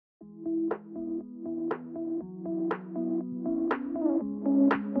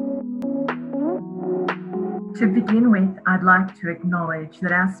To begin with, I'd like to acknowledge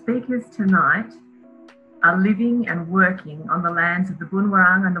that our speakers tonight are living and working on the lands of the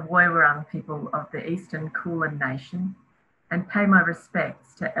Boonwurrung and the Woiwurrung people of the Eastern Kulin Nation, and pay my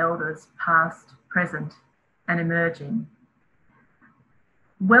respects to elders past, present and emerging.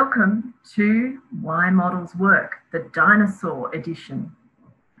 Welcome to Why Models Work, the Dinosaur edition.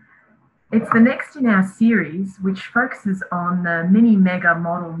 It's the next in our series, which focuses on the Mini Mega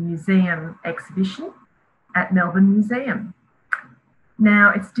Model Museum exhibition at Melbourne Museum.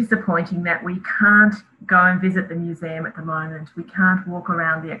 Now, it's disappointing that we can't go and visit the museum at the moment. We can't walk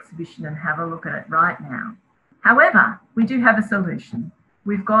around the exhibition and have a look at it right now. However, we do have a solution.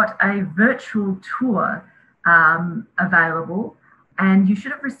 We've got a virtual tour available, and you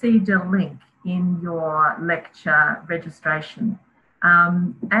should have received a link in your lecture registration.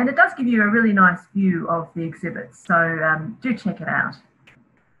 And it does give you a really nice view of the exhibit, so do check it out.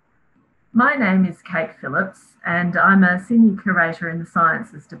 My name is Kate Phillips, and I'm a Senior Curator in the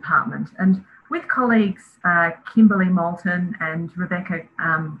Sciences Department. And with colleagues Kimberly Moulton and Rebecca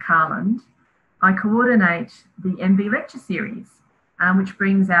Carland, I coordinate the MV Lecture Series, which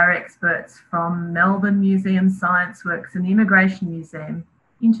brings our experts from Melbourne Museum Science Works and the Immigration Museum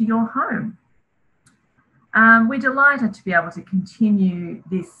into your home. We're delighted to be able to continue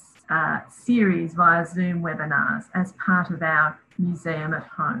this series via Zoom webinars as part of our Museum at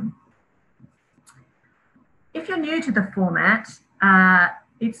Home. If you're new to the format,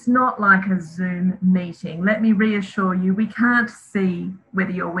 it's not like a Zoom meeting. Let me reassure you, we can't see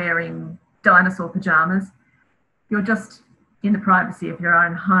whether you're wearing dinosaur pajamas. You're just in the privacy of your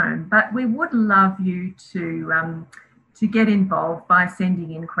own home. But we would love you to get involved by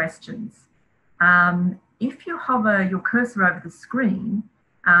sending in questions. If you hover your cursor over the screen,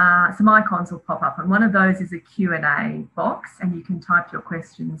 some icons will pop up, and one of those is a Q&A box, and you can type your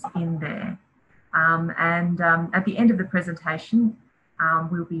questions in there. At the end of the presentation,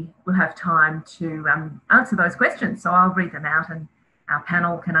 we'll have time to answer those questions. So I'll read them out and our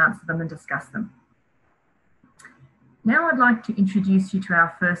panel can answer them and discuss them. Now I'd like to introduce you to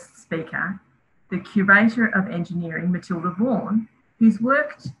our first speaker, the Curator of Engineering, Matilda Vaughan, who's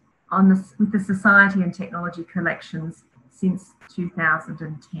worked with the Society and Technology collections since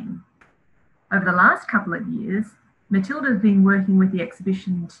 2010. Over the last couple of years, Matilda's been working with the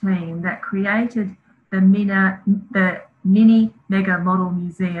exhibition team that created the Mini Mega Model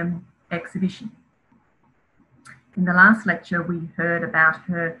Museum exhibition. In the last lecture, we heard about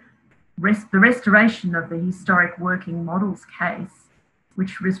the restoration of the historic working models case,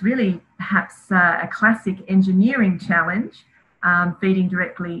 which was really perhaps a classic engineering challenge, feeding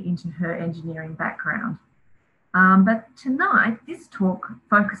directly into her engineering background. But tonight, this talk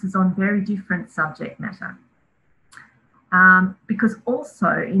focuses on very different subject matter. Because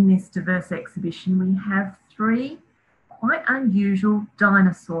also in this diverse exhibition, we have three quite unusual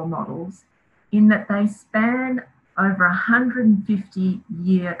dinosaur models in that they span over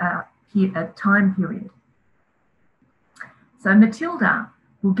 150-year time period. So Matilda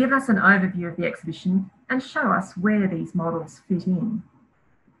will give us an overview of the exhibition and show us where these models fit in.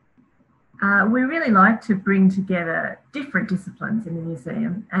 We really like to bring together different disciplines in the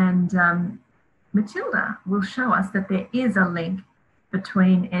museum, and Matilda will show us that there is a link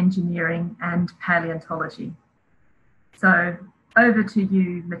between engineering and paleontology. So over to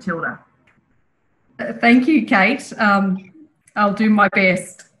you, Matilda. Thank you, Kate. I'll do my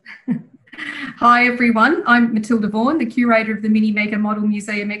best. Hi, everyone. I'm Matilda Vaughan, the Curator of the Mini Mega Model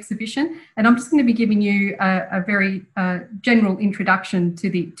Museum exhibition, and I'm just going to be giving you a very general introduction to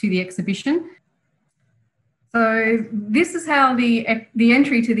the exhibition. So this is how the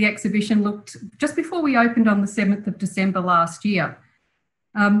entry to the exhibition looked just before we opened on the 7th of December last year.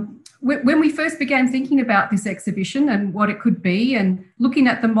 When we first began thinking about this exhibition and what it could be, and looking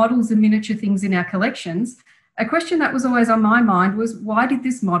at the models and miniature things in our collections, a question that was always on my mind was, why did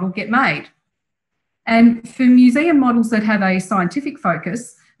this model get made? And for museum models that have a scientific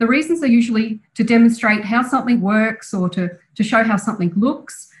focus, the reasons are usually to demonstrate how something works or to show how something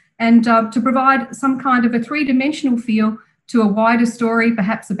looks, and to provide some kind of a three-dimensional feel to a wider story,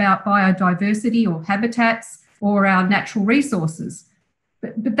 perhaps about biodiversity or habitats or our natural resources.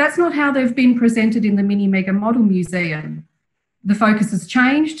 But that's not how they've been presented in the Mini Mega Model Museum. The focus has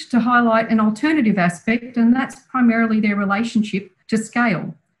changed to highlight an alternative aspect, and that's primarily their relationship to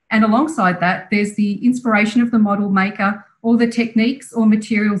scale. And alongside that, there's the inspiration of the model maker, or the techniques or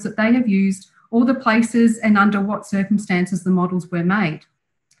materials that they have used, or the places and under what circumstances the models were made.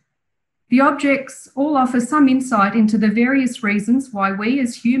 The objects all offer some insight into the various reasons why we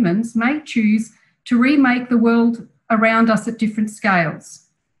as humans may choose to remake the world around us at different scales.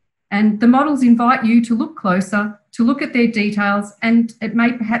 And the models invite you to look closer, to look at their details, and it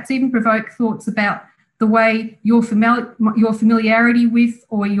may perhaps even provoke thoughts about the way your familiarity with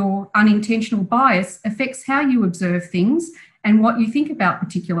or your unintentional bias affects how you observe things and what you think about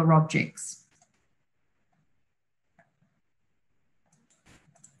particular objects.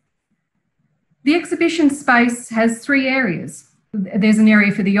 The exhibition space has 3 areas. There's an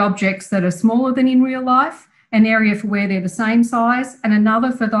area for the objects that are smaller than in real life, an area for where they're the same size, and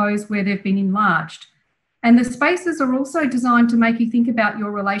another for those where they've been enlarged. And the spaces are also designed to make you think about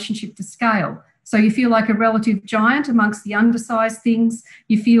your relationship to scale. So you feel like a relative giant amongst the undersized things.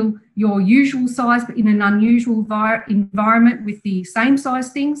 You feel your usual size, but in an unusual environment with the same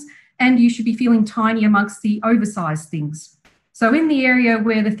size things. And you should be feeling tiny amongst the oversized things. So in the area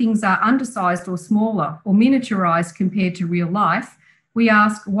where the things are undersized or smaller or miniaturized compared to real life, we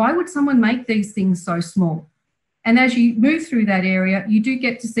ask, why would someone make these things so small? And as you move through that area, you do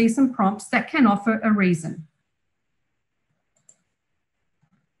get to see some prompts that can offer a reason.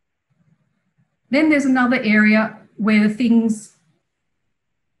 Then there's another area where the things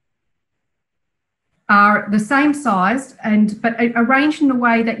are the same size but arranged in a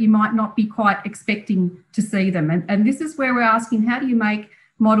way that you might not be quite expecting to see them. And this is where we're asking, how do you make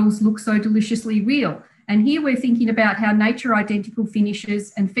models look so deliciously real? And here we're thinking about how nature identical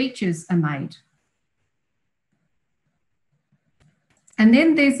finishes and features are made. And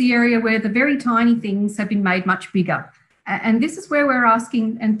then there's the area where the very tiny things have been made much bigger. And this is where we're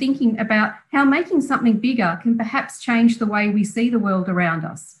asking and thinking about how making something bigger can perhaps change the way we see the world around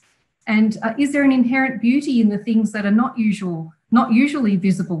us. And is there an inherent beauty in the things that are not usually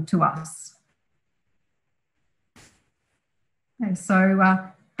visible to us? Okay, so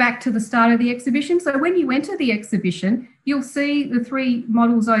back to the start of the exhibition. So when you enter the exhibition, you'll see the 3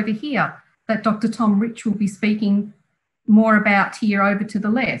 models over here that Dr. Tom Rich will be speaking more about here over to the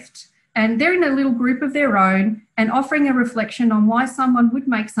left. And they're in a little group of their own and offering a reflection on why someone would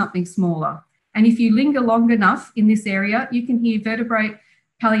make something smaller. And if you linger long enough in this area, you can hear vertebrate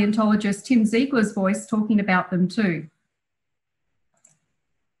paleontologist Tim Ziegler's voice talking about them too.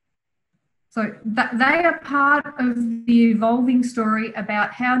 So they are part of the evolving story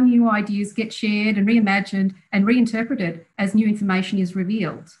about how new ideas get shared and reimagined and reinterpreted as new information is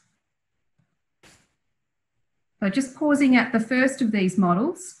revealed. So just pausing at the first of these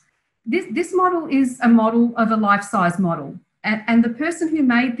models, this model is a model of a life-size model. And the person who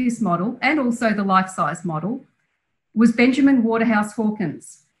made this model, and also the life-size model, was Benjamin Waterhouse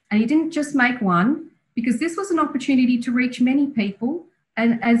Hawkins. And he didn't just make one, because this was an opportunity to reach many people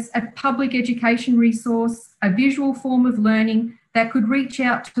and as a public education resource, a visual form of learning that could reach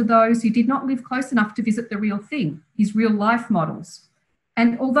out to those who did not live close enough to visit the real thing, his real life models.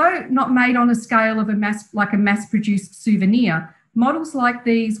 And although not made on a scale of a mass-produced souvenir, models like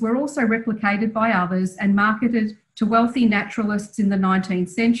these were also replicated by others and marketed to wealthy naturalists in the 19th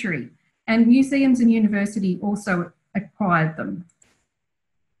century. And museums and universities also acquired them.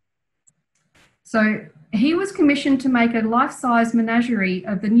 So he was commissioned to make a life-size menagerie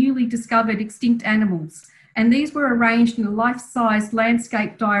of the newly discovered extinct animals. And these were arranged in a life-size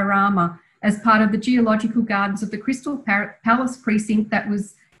landscape diorama as part of the geological gardens of the Crystal Palace precinct that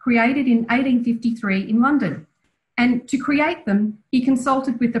was created in 1853 in London. And to create them, he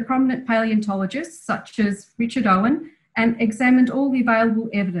consulted with the prominent paleontologists such as Richard Owen and examined all the available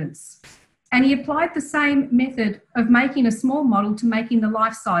evidence. And he applied the same method of making a small model to making the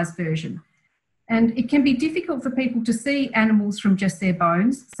life-size version. And it can be difficult for people to see animals from just their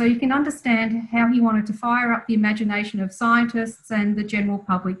bones, so you can understand how he wanted to fire up the imagination of scientists and the general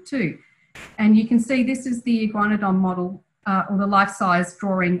public too. And you can see this is the Iguanodon model, or the life-size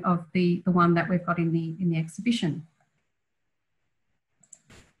drawing of the one that we've got in the exhibition.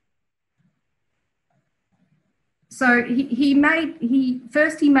 So he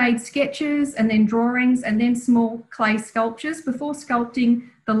made sketches and then drawings and then small clay sculptures before sculpting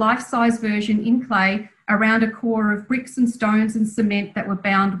the life-size version in clay around a core of bricks and stones and cement that were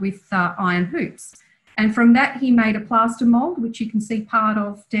bound with iron hoops. And from that, he made a plaster mould, which you can see part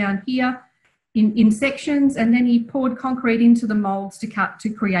of down here in sections, and then he poured concrete into the moulds to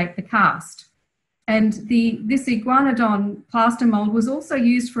create the cast. And this Iguanodon plaster mould was also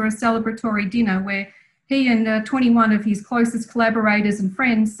used for a celebratory dinner where he and 21 of his closest collaborators and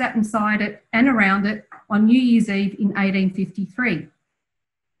friends sat inside it and around it on New Year's Eve in 1853.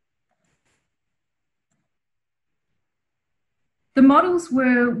 The models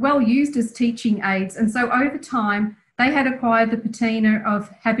were well used as teaching aids, and so over time they had acquired the patina of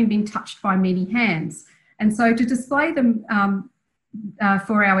having been touched by many hands. And so to display them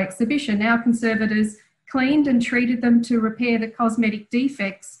for our exhibition, our conservators cleaned and treated them to repair the cosmetic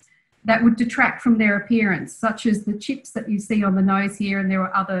defects that would detract from their appearance, such as the chips that you see on the nose here, and there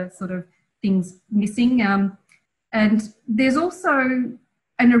are other sort of things missing. And there's also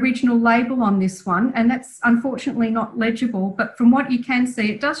an original label on this one, and that's unfortunately not legible, but from what you can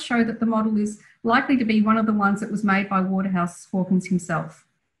see, it does show that the model is likely to be one of the ones that was made by Waterhouse Hawkins himself.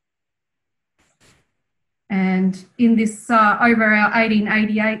 And in this, over our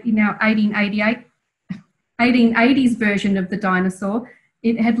 1880s version of the dinosaur,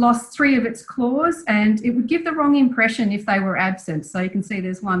 it had lost 3 of its claws, and it would give the wrong impression if they were absent. So you can see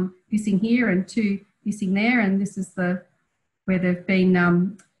there's 1 missing here and 2 missing there, and this is where they've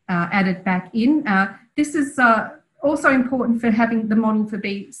been added back in. This is also important for having the model to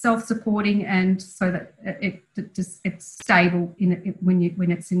be self-supporting, and so that it's stable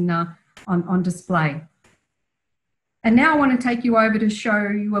when it's on display. And now I want to take you over to show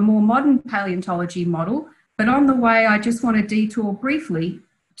you a more modern paleontology model, but on the way I just want to detour briefly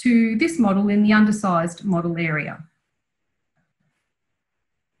to this model in the undersized model area.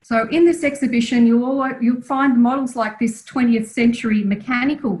 So in this exhibition, you'll find models like this 20th century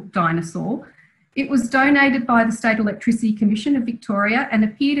mechanical dinosaur. It was donated by the State Electricity Commission of Victoria and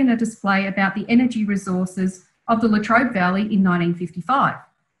appeared in a display about the energy resources of the Latrobe Valley in 1955.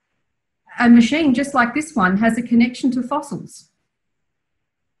 A machine just like this one has a connection to fossils.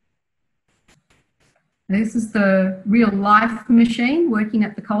 This is the real life machine working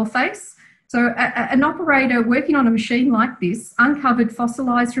at the coalface. So an operator working on a machine like this uncovered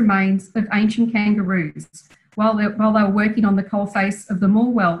fossilised remains of ancient kangaroos while they were working on the coalface of the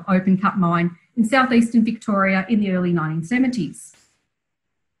Morwell open cut mine in southeastern Victoria in the early 1970s.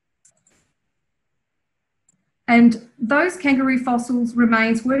 And those kangaroo fossils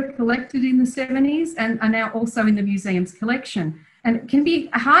remains were collected in the 70s and are now also in the museum's collection. And it can be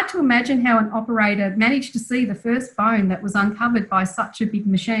hard to imagine how an operator managed to see the first bone that was uncovered by such a big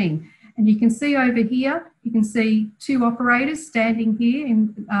machine. And you can see over here, you can see 2 operators standing here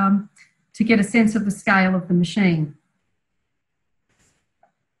to get a sense of the scale of the machine.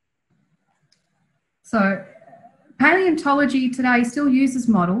 So paleontology today still uses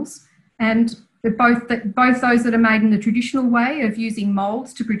models, and both those that are made in the traditional way of using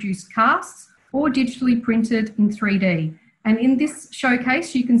moulds to produce casts or digitally printed in 3D. And in this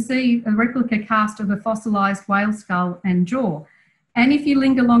showcase, you can see a replica cast of a fossilised whale skull and jaw. And if you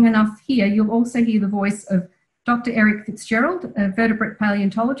linger long enough here, you'll also hear the voice of Dr. Eric Fitzgerald, a vertebrate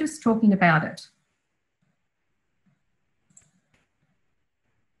paleontologist, talking about it.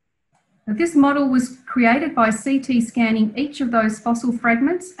 This model was created by CT scanning each of those fossil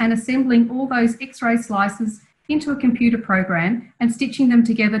fragments and assembling all those X-ray slices into a computer program and stitching them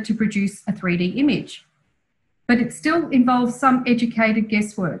together to produce a 3D image. But it still involves some educated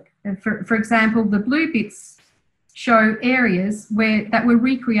guesswork. For example, the blue bits show areas that were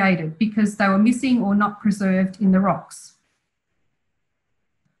recreated because they were missing or not preserved in the rocks.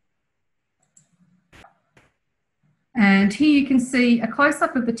 And here you can see a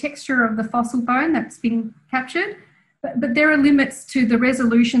close-up of the texture of the fossil bone that's been captured, but there are limits to the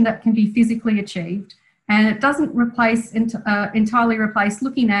resolution that can be physically achieved, and it doesn't entirely replace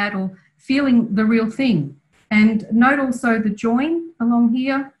looking at or feeling the real thing. And note also the join along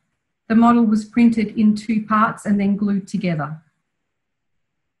here. The model was printed in 2 parts and then glued together.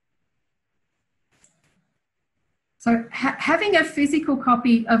 So having a physical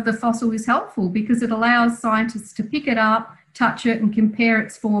copy of the fossil is helpful because it allows scientists to pick it up, touch it, and compare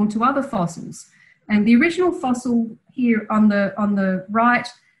its form to other fossils. And the original fossil here on the right,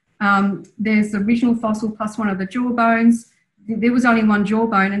 there's the original fossil plus one of the jaw bones. There was only one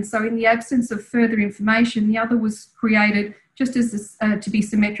jawbone, and so in the absence of further information, the other was created just as to be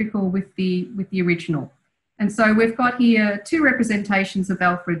symmetrical with the original. And so we've got here 2 representations of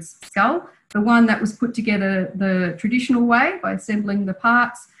Alfred's skull, the one that was put together the traditional way by assembling the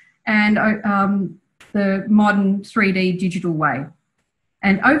parts, and the modern 3D digital way.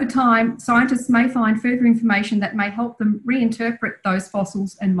 And over time, scientists may find further information that may help them reinterpret those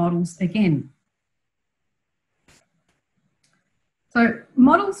fossils and models again. So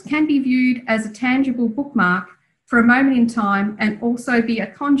models can be viewed as a tangible bookmark for a moment in time and also be a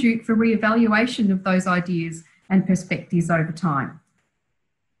conduit for re-evaluation of those ideas and perspectives over time.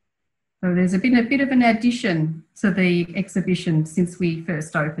 So there's been a bit of an addition to the exhibition since we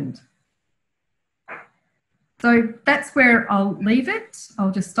first opened. So that's where I'll leave it.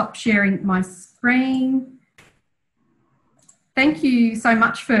 I'll just stop sharing my screen. Thank you so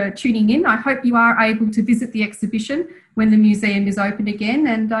much for tuning in. I hope you are able to visit the exhibition when the museum is open again,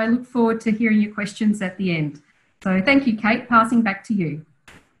 and I look forward to hearing your questions at the end. So thank you, Kate. Passing back to you.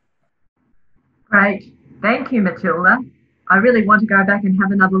 Great. Thank you, Matilda. I really want to go back and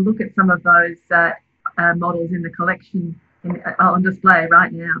have another look at some of those models in the collection on display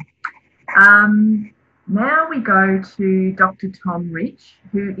right now. Now we go to Dr. Tom Rich,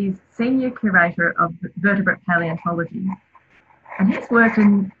 who is Senior Curator of Vertebrate Paleontology, and he's worked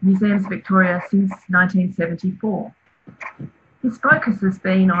in Museums Victoria since 1974. His focus has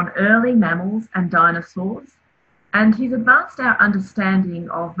been on early mammals and dinosaurs, and he's advanced our understanding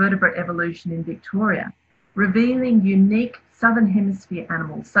of vertebrate evolution in Victoria, revealing unique Southern Hemisphere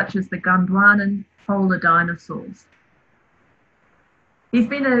animals such as the Gondwanan polar dinosaurs. He's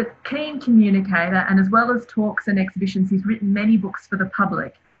been a keen communicator, and as well as talks and exhibitions, he's written many books for the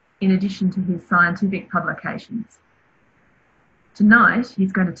public, in addition to his scientific publications. Tonight,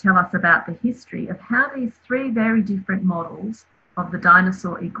 he's going to tell us about the history of how these three very different models of the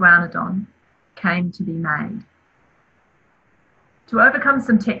dinosaur Iguanodon came to be made. To overcome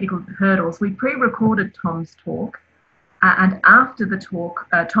some technical hurdles, we pre-recorded Tom's talk, and after the talk,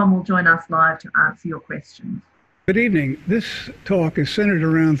 Tom will join us live to answer your questions. Good evening. This talk is centered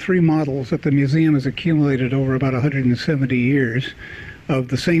around three models that the museum has accumulated over about 170 years of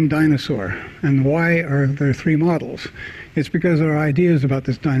the same dinosaur. And why are there three models? It's because our ideas about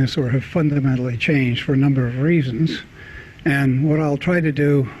this dinosaur have fundamentally changed for a number of reasons. And what I'll try to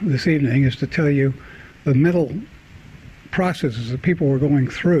do this evening is to tell you the mental processes that people were going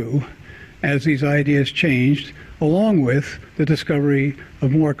through as these ideas changed, along with the discovery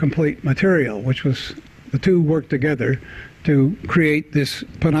of more complete material, which was the two worked together to create this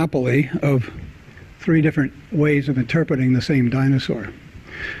panoply of three different ways of interpreting the same dinosaur.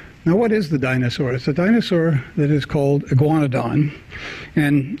 Now, what is the dinosaur? It's a dinosaur that is called Iguanodon,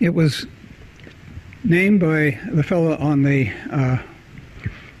 and it was named by the fellow on the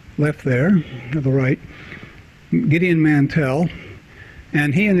left there, to the right, Gideon Mantell,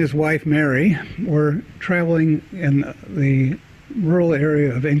 and he and his wife Mary were traveling in the rural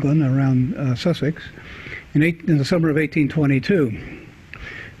area of England around Sussex in the summer of 1822.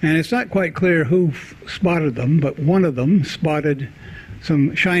 And it's not quite clear who spotted them, but one of them spotted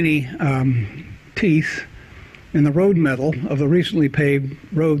some shiny teeth in the road metal of the recently paved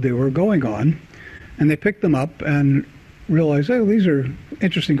road they were going on, and they picked them up and realized, oh, these are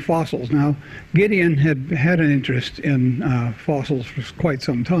interesting fossils. Now, Gideon had an interest in fossils for quite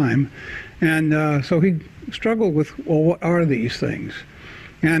some time, and so he struggled with, well, what are these things?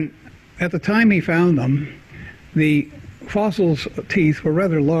 And at the time he found them, the fossils' teeth were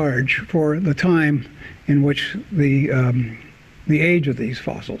rather large for the time in which the age of these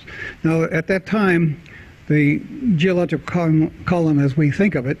fossils. Now, at that time, the geological column as we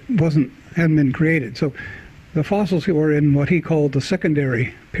think of it hadn't been created. So the fossils were in what he called the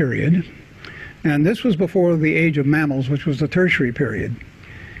secondary period, and this was before the age of mammals, which was the tertiary period.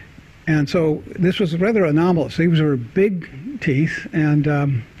 And so this was rather anomalous. These were big teeth, and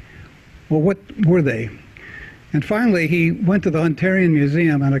well, what were they? And finally, he went to the Hunterian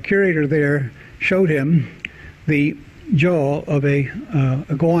Museum, and a curator there showed him the jaw of a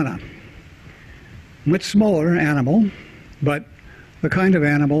iguana. Much smaller animal, but the kind of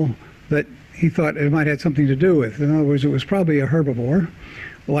animal that he thought it might have something to do with. In other words, it was probably a herbivore,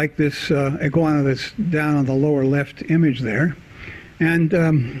 like this iguana that's down on the lower left image there. And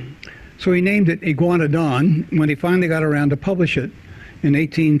so he named it Iguanodon when he finally got around to publish it in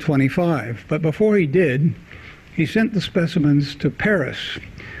 1825. But before he did, he sent the specimens to Paris,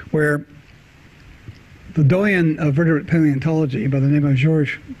 where the doyen of vertebrate paleontology by the name of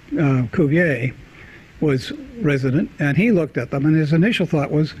Georges Cuvier was resident, and he looked at them, and his initial thought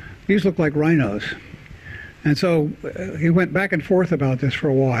was, these look like rhinos. And so he went back and forth about this for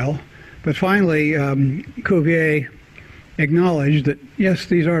a while, but finally Cuvier acknowledged that, yes,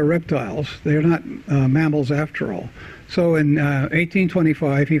 these are reptiles. They're not mammals after all. So in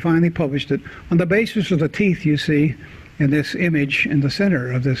 1825, he finally published it on the basis of the teeth you see in this image in the center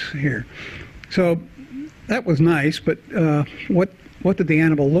of this here. So that was nice, but what did the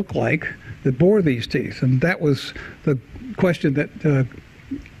animal look like that bore these teeth? And that was the question that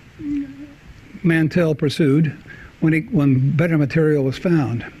Mantell pursued when better material was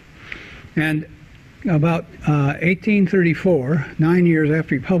found. And about 1834, 9 years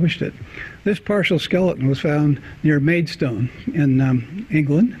after he published it, this partial skeleton was found near Maidstone in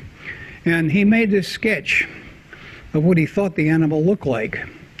England, and he made this sketch of what he thought the animal looked like.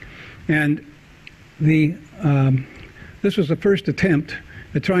 And this was the first attempt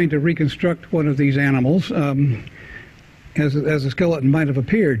at trying to reconstruct one of these animals as a skeleton might have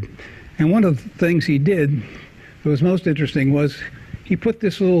appeared. And one of the things he did that was most interesting was he put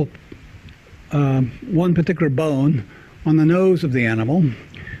this little one particular bone on the nose of the animal,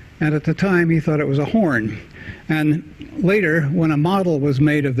 and at the time he thought it was a horn. And later, when a model was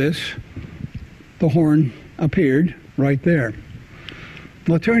made of this, the horn appeared right there.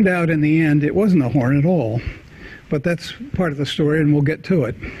 Well, it turned out in the end it wasn't a horn at all, but that's part of the story, and we'll get to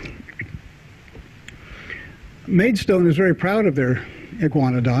it. Maidstone is very proud of their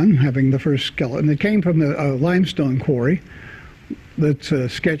Iguanodon, having the first skeleton. It came from the limestone quarry that's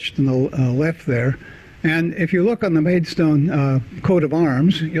sketched on the left there. And if you look on the Maidstone coat of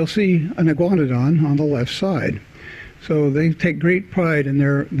arms, you'll see an Iguanodon on the left side. So they take great pride in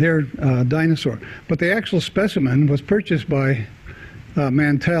their dinosaur. But the actual specimen was purchased by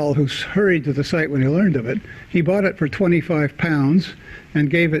Mantell, who hurried to the site when he learned of it. He bought it for £25 and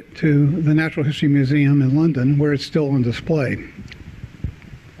gave it to the Natural History Museum in London, where it's still on display.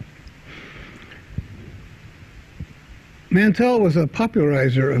 Mantell was a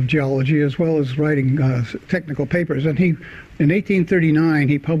popularizer of geology as well as writing technical papers, and in 1839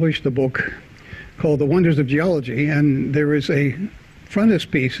 he published a book called The Wonders of Geology, and there is a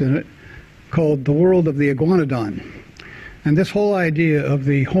frontispiece in it called The World of the Iguanodon. And this whole idea of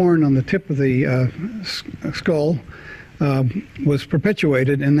the horn on the tip of the skull was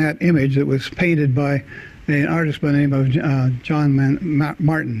perpetuated in that image that was painted by an artist by the name of John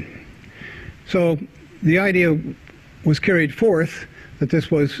Martin. So the idea was carried forth that this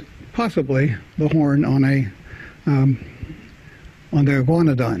was possibly the horn on the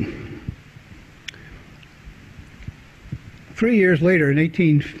Iguanodon. 3 years later, in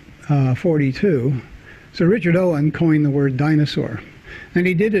 1842, Sir Richard Owen coined the word dinosaur, and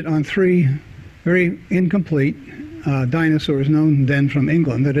he did it on three very incomplete dinosaurs known then from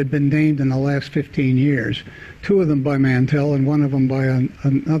England that had been named in the last 15 years, two of them by Mantell and one of them by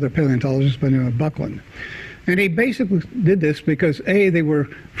another paleontologist by the name of Buckland. And he basically did this because, A, they were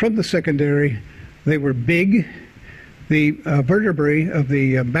from the secondary, they were big, the vertebrae of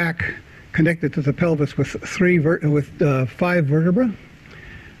the back connected to the pelvis with 5 vertebrae,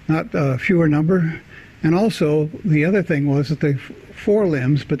 not fewer number. And also, the other thing was that the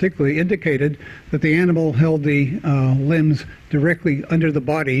forelimbs particularly indicated that the animal held the limbs directly under the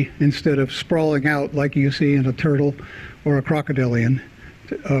body instead of sprawling out like you see in a turtle or a crocodilian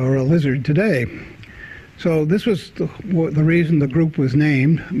or a lizard today. So this was the reason the group was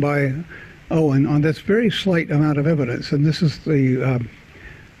named by Owen on this very slight amount of evidence. And this is the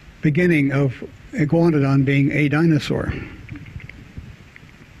beginning of Iguanodon being a dinosaur.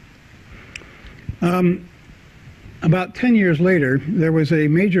 About 10 years later, there was a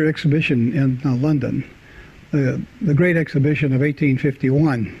major exhibition in London, the Great Exhibition of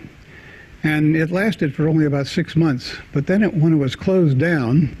 1851. And it lasted for only about 6 months. But then when it was closed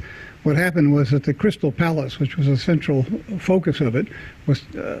down, what happened was that the Crystal Palace, which was a central focus of it, was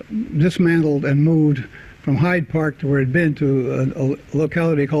dismantled and moved from Hyde Park to where it had been to a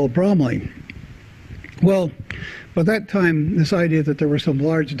locality called Bromley. Well, by that time, this idea that there were some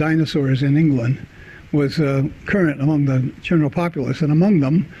large dinosaurs in England was current among the general populace, and among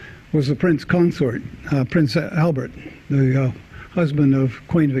them was the Prince Consort, Prince Albert, the husband of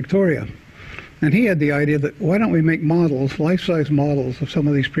Queen Victoria. And he had the idea that why don't we make models, life-size models of some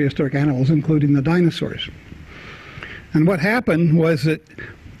of these prehistoric animals, including the dinosaurs. And what happened was that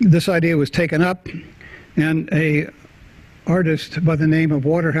this idea was taken up, and an artist by the name of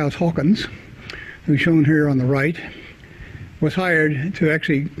Waterhouse Hawkins, who's shown here on the right, was hired to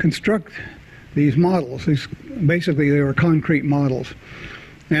actually construct these models. Basically, they were concrete models.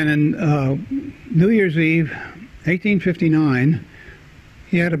 And in New Year's Eve, 1859,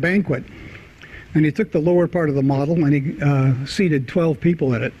 he had a banquet. And he took the lower part of the model and he seated 12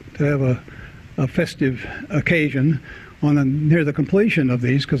 people in it to have a festive occasion near the completion of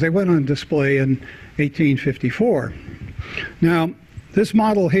these, because they went on display in 1854. Now, this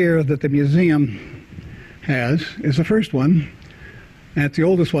model here that the museum has is the first one. And it's the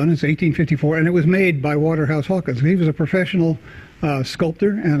oldest one. It's 1854, and it was made by Waterhouse Hawkins. He was a professional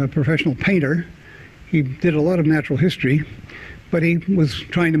sculptor and a professional painter. He did a lot of natural history, but he was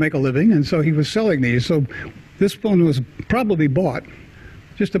trying to make a living, and so he was selling these. So this one was probably bought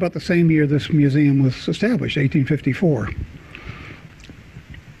just about the same year this museum was established, 1854.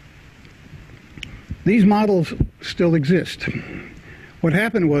 These models still exist. What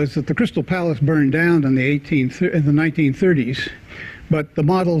happened was that the Crystal Palace burned down in the 1930s, but the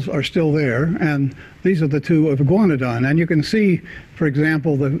models are still there, and these are the two of Iguanodon. And you can see, for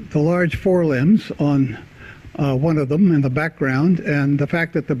example, the large forelimbs on one of them in the background, and the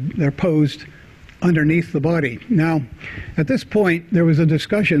fact that they're posed underneath the body. Now, at this point, there was a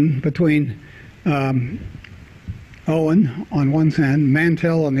discussion between Owen on one hand,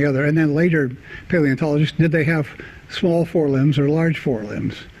 Mantell on the other, and then later paleontologists, did they have small forelimbs or large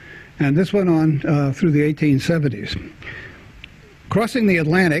forelimbs? And this went on through the 1870s. Crossing the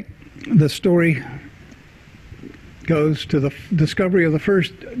Atlantic, the story goes to the discovery of the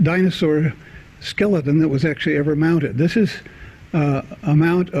first dinosaur skeleton that was actually ever mounted. This is a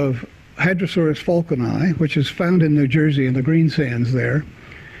mount of Hadrosaurus falconi, which is found in New Jersey in the Greensands there.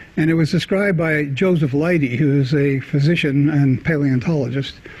 And it was described by Joseph Leidy, who is a physician and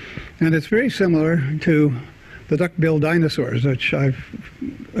paleontologist. And it's very similar to the duck-billed dinosaurs, which I've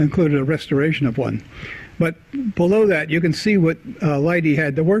included a restoration of one. But below that, you can see what Leidy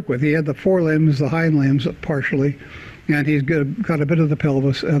had to work with. He had the forelimbs, the hind limbs partially, and he's got a bit of the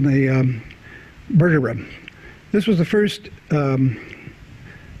pelvis and the vertebra. This was the first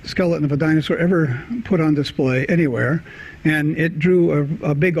skeleton of a dinosaur ever put on display anywhere, and it drew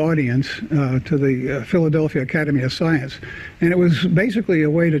a big audience to the Philadelphia Academy of Science. And it was basically a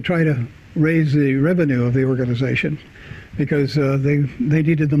way to try to raise the revenue of the organization, because they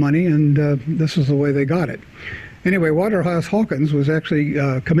needed the money, and this is the way they got it. Anyway, Waterhouse Hawkins was actually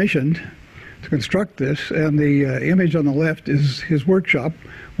commissioned to construct this, and the image on the left is his workshop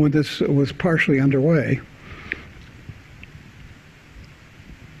when this was partially underway.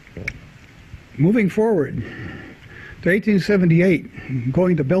 Moving forward to 1878,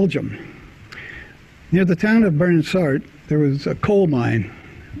 going to Belgium. Near the town of Bernsaert, there was a coal mine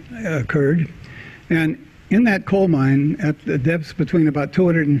occurred, and in that coal mine, at the depths between about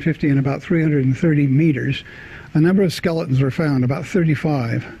 250 and about 330 meters, a number of skeletons were found, about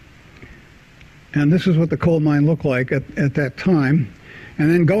 35. And this is what the coal mine looked like at that time. And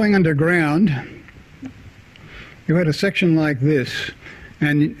then going underground, you had a section like this.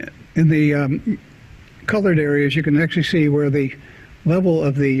 And in the colored areas, you can actually see where the level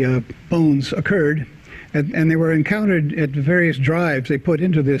of the bones occurred. And they were encountered at various drives they put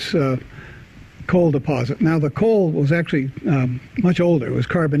into this coal deposit. Now, the coal was actually much older. It was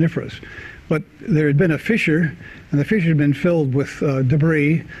carboniferous. But there had been a fissure, and the fissure had been filled with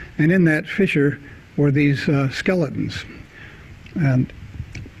debris, and in that fissure were these skeletons. And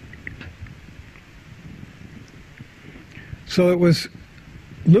so it was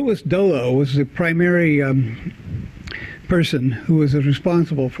Louis Dolo was the primary person who was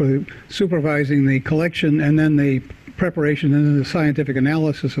responsible for supervising the collection and then the preparation and then the scientific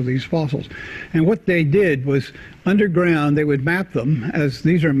analysis of these fossils. And what they did was, underground, they would map them, as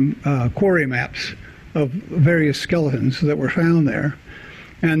these are quarry maps of various skeletons that were found there.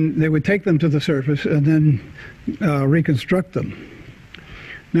 And they would take them to the surface and then reconstruct them.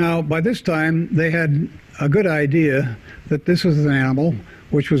 Now, by this time, they had a good idea that this was an animal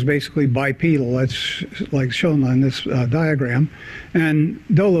which was basically bipedal, that's like shown on this diagram. And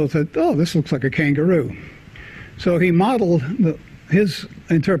Dolo said, oh, this looks like a kangaroo. So he modeled, his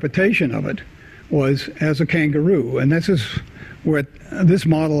interpretation of it was as a kangaroo. And this is where this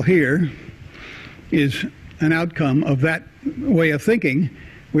model here is an outcome of that way of thinking,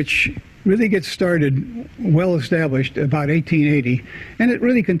 which really gets started, well established, about 1880, and it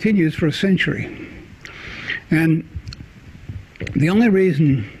really continues for a century. And the only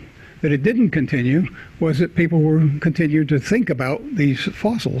reason that it didn't continue was that people were continued to think about these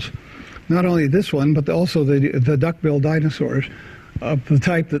fossils. Not only this one, but also the duck-billed dinosaurs of the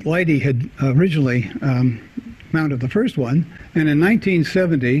type that Leidy had originally mounted the first one. And in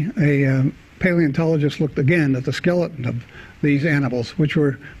 1970, a paleontologist looked again at the skeleton of these animals, which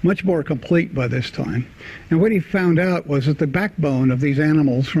were much more complete by this time. And what he found out was that the backbone of these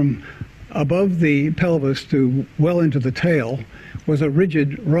animals, from above the pelvis to well into the tail, was a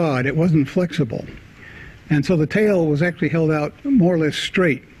rigid rod. It wasn't flexible. And so the tail was actually held out more or less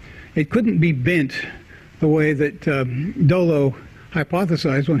straight. It couldn't be bent the way that Dolo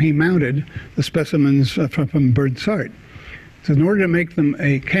hypothesized when he mounted the specimens from Bernsaert. So in order to make them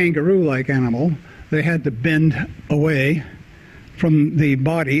a kangaroo-like animal, they had to bend away from the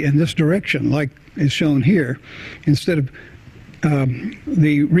body in this direction, like is shown here. Instead of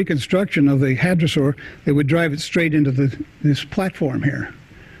the reconstruction of the hadrosaur, they would drive it straight into this platform here.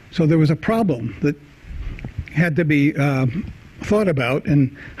 So there was a problem that had to be thought about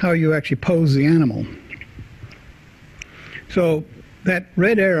in how you actually pose the animal. So that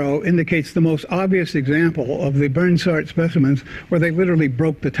red arrow indicates the most obvious example of the Bernsaert specimens, where they literally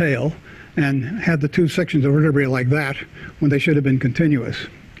broke the tail and had the two sections of vertebrae like that when they should have been continuous.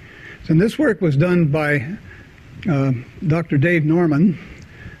 So this work was done by Dr. Dave Norman,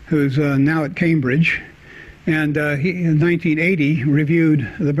 who's now at Cambridge, and he in 1980 reviewed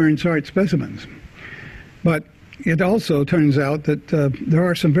the Bernsaert specimens. But it also turns out that there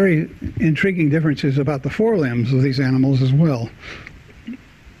are some very intriguing differences about the forelimbs of these animals as well.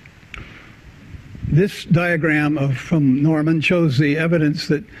 This diagram from Norman shows the evidence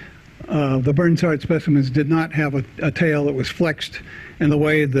that the Burnsart specimens did not have a tail that was flexed in the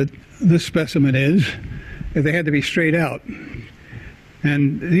way that this specimen is. They had to be straight out.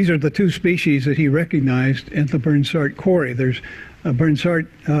 And these are the two species that he recognized in the Burnsart quarry. There's Iguanodon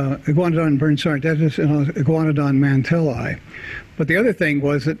burnsartensis and Iguanodon mantelli. But the other thing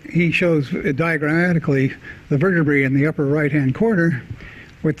was that he shows diagrammatically the vertebrae in the upper right-hand corner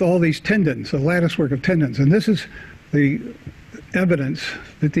with all these tendons, a lattice work of tendons. And this is the evidence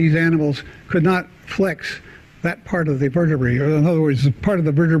that these animals could not flex that part of the vertebrae. Or in other words, part of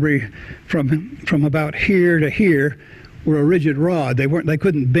the vertebrae from about here to here were a rigid rod. They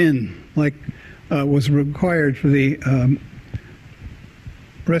couldn't bend like was required for the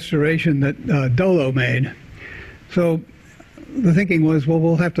restoration that Dolo made. So the thinking was, well,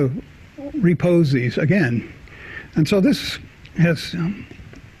 we'll have to repose these again. And so this has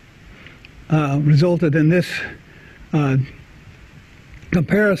resulted in this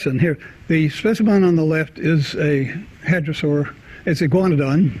comparison here. The specimen on the left is a hadrosaur. It's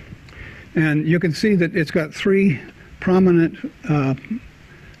Iguanodon. And you can see that it's got three prominent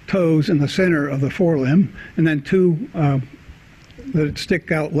toes in the center of the forelimb, and then two that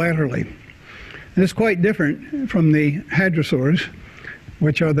stick out laterally. And it's quite different from the hadrosaurs,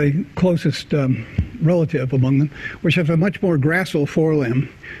 which are the closest relative among them, which have a much more gracile forelimb,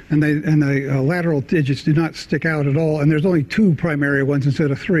 and the lateral digits do not stick out at all, and there's only two primary ones instead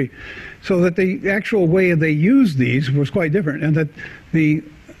of three. So that the actual way they used these was quite different, and that the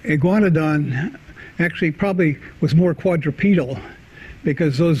Iguanodon actually probably was more quadrupedal,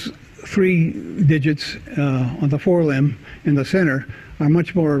 because those three digits on the forelimb in the center are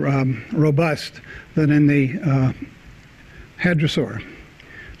much more robust than in the hadrosaur.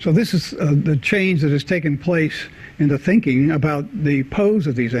 So this is the change that has taken place in the thinking about the pose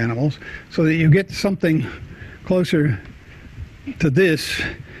of these animals, so that you get something closer to this,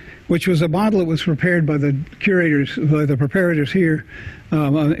 which was a model that was prepared by the curators, by the preparators here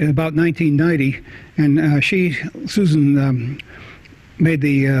in about 1990, and Susan made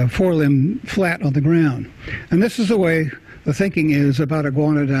the forelimb flat on the ground. And this is the way the thinking is about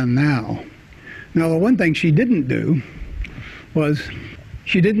Iguanodon now. Now, the one thing she didn't do was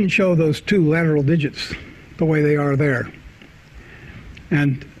she didn't show those two lateral digits the way they are there.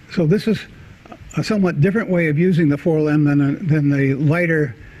 And so this is a somewhat different way of using the forelimb than the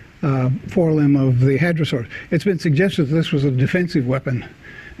lighter forelimb of the hadrosaur. It's been suggested that this was a defensive weapon,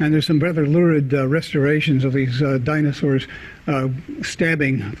 and there's some rather lurid restorations of these dinosaurs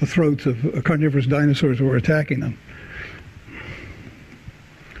stabbing the throats of carnivorous dinosaurs who were attacking them.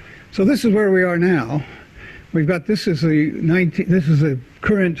 So this is where we are now. We've got this is the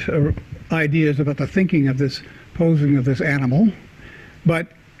current ideas about the thinking of this posing of this animal, but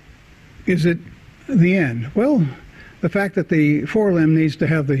is it the end? Well, the fact that the forelimb needs to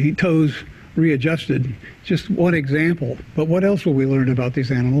have the toes readjusted, just one example. But what else will we learn about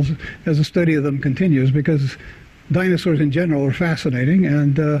these animals as the study of them continues? Because dinosaurs in general are fascinating,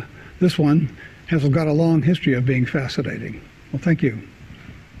 and this one has got a long history of being fascinating. Well, thank you.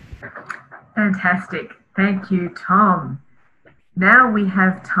 Fantastic. Thank you, Tom. Now we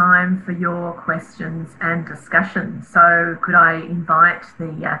have time for your questions and discussion. So could I invite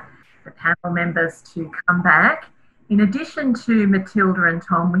the panel members to come back? In addition to Matilda and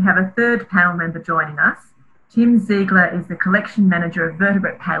Tom, we have a third panel member joining us. Tim Ziegler is the collection manager of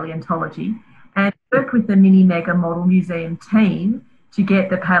vertebrate paleontology and worked with the Mini Mega Model Museum team to get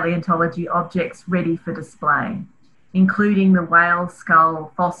the paleontology objects ready for display, including the whale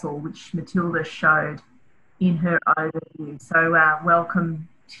skull fossil, which Matilda showed in her overview. So welcome,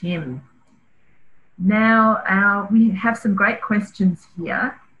 Tim. Now, we have some great questions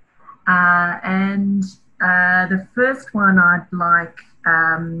here. And the first one I'd like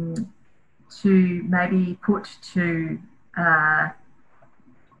to maybe put to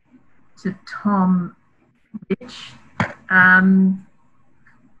Tom Rich.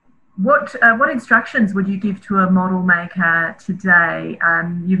 What instructions would you give to a model maker today?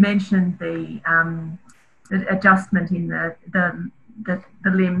 You mentioned the adjustment in the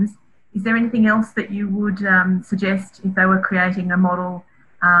limbs. Is there anything else that you would suggest if they were creating a model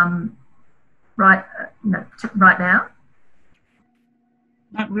right now?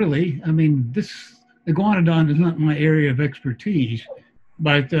 Not really. I mean, this Iguanodon is not my area of expertise,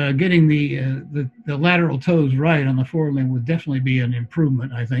 but getting the lateral toes right on the forelimb would definitely be an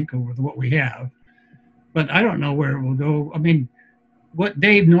improvement, I think, over what we have. But I don't know where it will go. I mean, what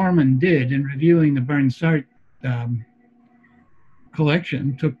Dave Norman did in reviewing the Burnsart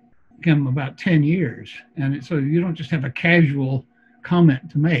collection took him about 10 years. And so you don't just have a casual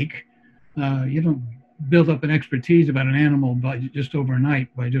comment to make. You don't built up an expertise about an animal by just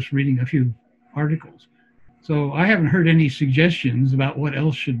overnight by just reading a few articles. So I haven't heard any suggestions about what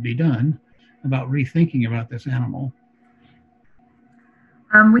else should be done about rethinking about this animal.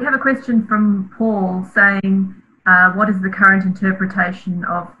 We have a question from Paul saying, what is the current interpretation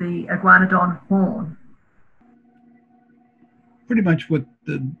of the Iguanodon horn? Pretty much what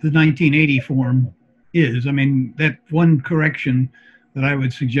the 1980 form is. I mean, that one correction that I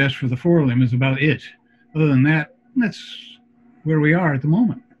would suggest for the forelimb is about it. Other than that, that's where we are at the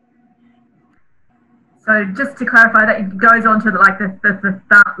moment. So just to clarify, that it goes on to the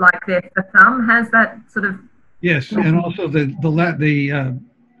thumb, like the thumb has that sort of. Yes, and also the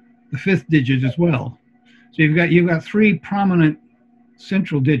fifth digit as well. So you've got three prominent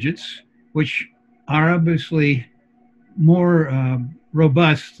central digits, which are obviously more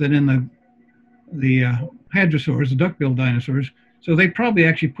robust than in the hadrosaurs, the duck-billed dinosaurs. So they probably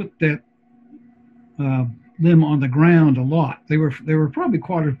actually put that limb on the ground a lot. They were probably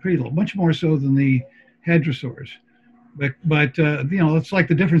quadrupedal, much more so than the hadrosaurs. But you know, it's like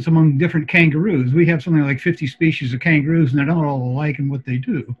the difference among different kangaroos. We have something like 50 species of kangaroos, and they're not all alike in what they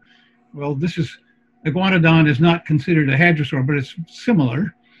do. Well, Iguanodon is not considered a hadrosaur, but it's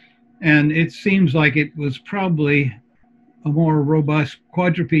similar. And it seems like it was probably a more robust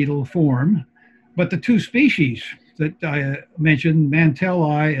quadrupedal form. But the two species that I mentioned,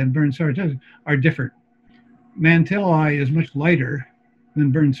 Mantelli and Berndsartensis, are different. Mantelli is much lighter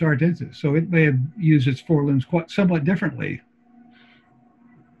than Berndsartensis, so it may have used its forelimbs somewhat differently.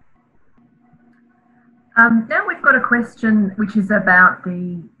 Now we've got a question which is about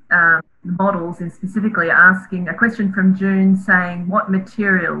the models, and specifically asking a question from June saying, what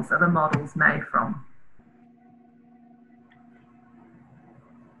materials are the models made from?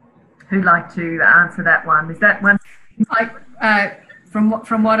 Who'd like to answer that one? Is that one? From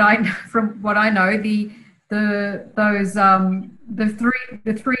what I know, the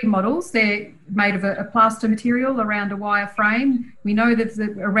three models, they're made of a plaster material around a wire frame. We know that it's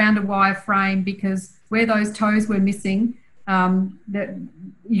around a wire frame because where those toes were missing, that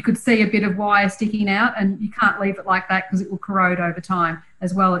you could see a bit of wire sticking out, and you can't leave it like that because it will corrode over time.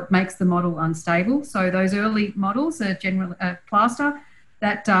 As well, it makes the model unstable. So those early models are generally plaster.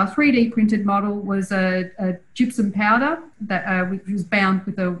 That 3D printed model was a gypsum powder that which was bound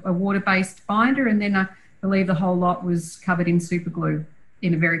with a water-based binder, and then I believe the whole lot was covered in super glue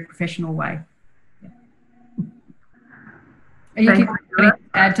in a very professional way. Yeah. Are you going to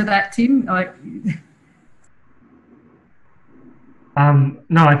add to that, Tim?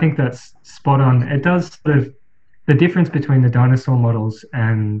 No, I think that's spot on. It does the difference between the dinosaur models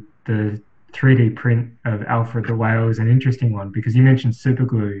and the 3D print of Alfred the whale is an interesting one, because you mentioned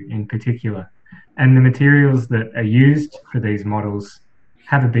superglue in particular, and the materials that are used for these models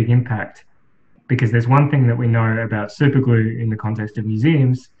have a big impact, because there's one thing that we know about superglue in the context of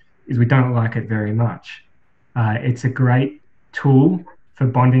museums is we don't like it very much. It's a great tool for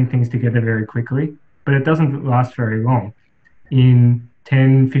bonding things together very quickly, but it doesn't last very long. In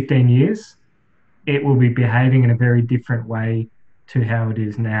 10, 15 years, it will be behaving in a very different way to how it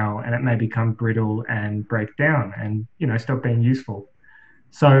is now, and it may become brittle and break down and, you know, stop being useful.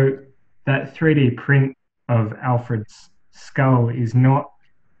 So that 3D print of Alfred's skull is not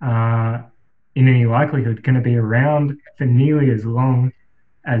in any likelihood going to be around for nearly as long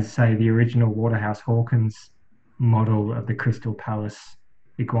as, say, the original Waterhouse Hawkins model of the Crystal Palace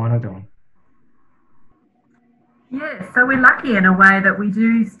Iguanodon. Yeah, so we're lucky in a way that we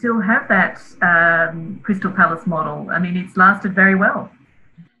do still have that Crystal Palace model. I mean, it's lasted very well.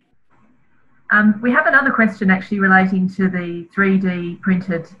 We have another question actually relating to the 3D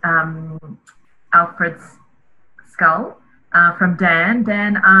printed Alfred's skull from Dan.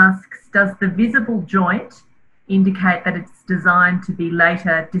 Dan asks, does the visible joint indicate that it's designed to be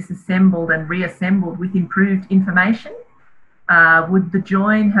later disassembled and reassembled with improved information? Would the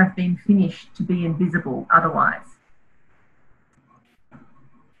join have been finished to be invisible otherwise?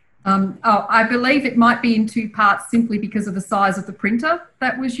 I believe it might be in two parts simply because of the size of the printer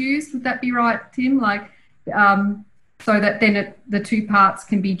that was used. Would that be right, Tim? So that then the two parts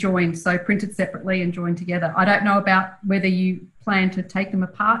can be joined, so printed separately and joined together. I don't know about whether you plan to take them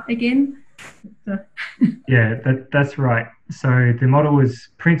apart again. Yeah, that's right. So the model was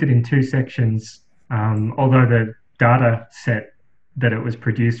printed in two sections, although the data set that it was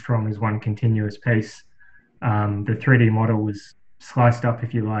produced from is one continuous piece. The 3D model was sliced up,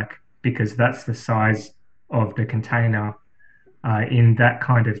 if you like, because that's the size of the container in that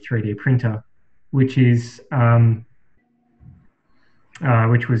kind of 3D printer, which is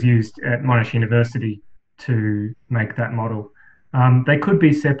which was used at Monash University to make that model. They could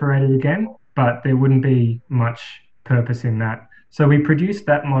be separated again, but there wouldn't be much purpose in that. So we produced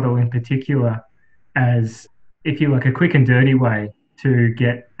that model in particular as, if you like, a quick and dirty way to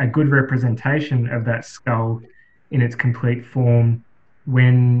get a good representation of that skull in its complete form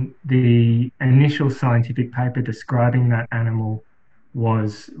when the initial scientific paper describing that animal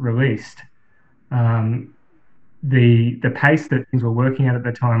was released. The pace that things were working at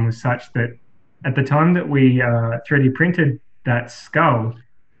the time was such that at the time that we 3D printed that skull,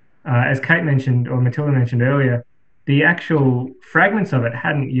 as Kate mentioned, or Matilda mentioned earlier, the actual fragments of it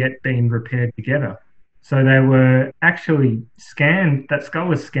hadn't yet been repaired together. So they were actually scanned, that skull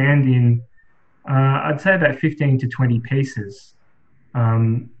was scanned in, I'd say about 15 to 20 pieces.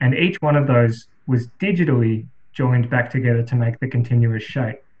 And each one of those was digitally joined back together to make the continuous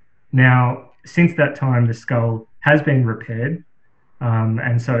shape. Now, since that time, the skull has been repaired,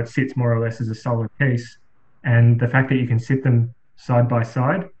 and so it sits more or less as a solid piece. And the fact that you can sit them side by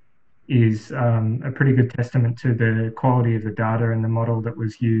side is a pretty good testament to the quality of the data and the model that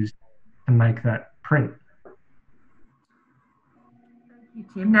was used to make that print. Thank you,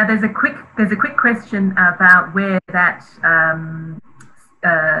 Tim. Now there's a quick question about where that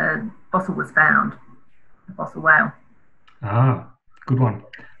fossil was found, the fossil whale. Ah, good one.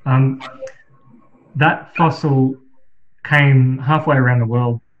 That fossil came halfway around the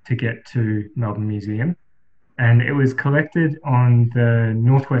world to get to Melbourne Museum, and it was collected on the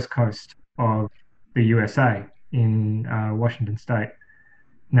northwest coast of the USA in Washington State.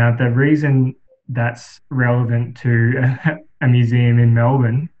 Now, the reason that's relevant to a museum in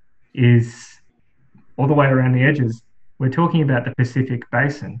Melbourne is all the way around the edges. We're talking about the Pacific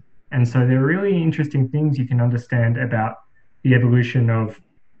Basin. And so there are really interesting things you can understand about the evolution of,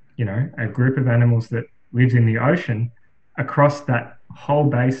 you know, a group of animals that lives in the ocean across that whole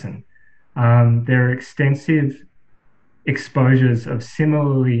basin. There are extensive exposures of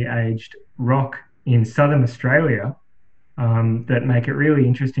similarly aged rock in southern Australia that make it really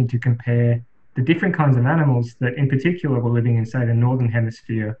interesting to compare the different kinds of animals that in particular were living in, say, the northern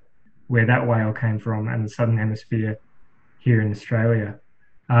hemisphere where that whale came from and the southern hemisphere here in Australia.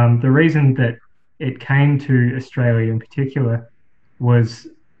 The reason that it came to Australia in particular was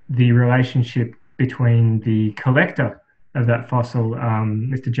the relationship between the collector of that fossil,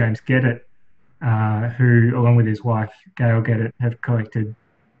 Mr. James Geddes, who, along with his wife, Gail Geddes, have collected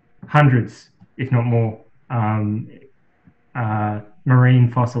hundreds, if not more, marine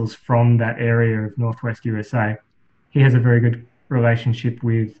fossils from that area of northwest USA. He has a very good relationship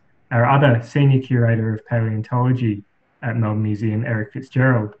with our other senior curator of paleontology at Melbourne Museum, Eric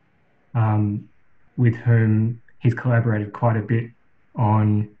Fitzgerald, with whom he's collaborated quite a bit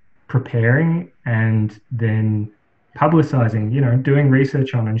on preparing and then publicising, you know, doing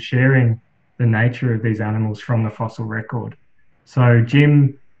research on and sharing the nature of these animals from the fossil record. So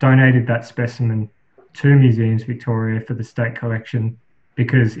Jim donated that specimen to Museums Victoria for the state collection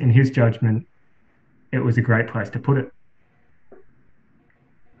because, in his judgment, it was a great place to put it.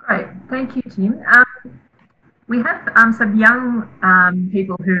 Great, thank you, Tim. We have some young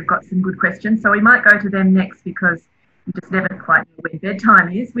people who've got some good questions, so we might go to them next because you just never quite know when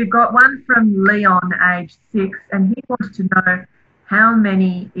bedtime is. We've got one from Leon, aged 6, and he wanted to know how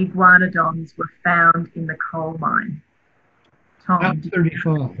many iguanodons were found in the coal mine. Tom, about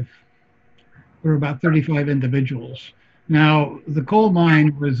 35. There were about 35 individuals. Now, the coal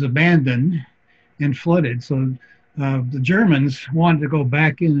mine was abandoned and flooded, so the Germans wanted to go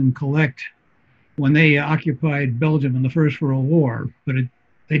back in and collect when they occupied Belgium in the First World War, but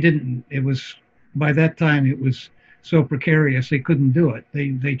they didn't. It was, by that time, it was so precarious they couldn't do it.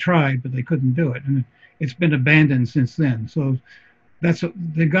 They tried, but they couldn't do it, and it's been abandoned since then. So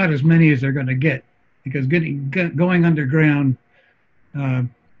they got as many as they're going to get, because going underground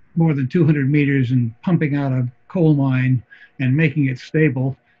more than 200 meters and pumping out a coal mine and making it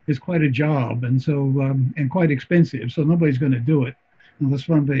stable is quite a job, and so and quite expensive. So nobody's going to do it unless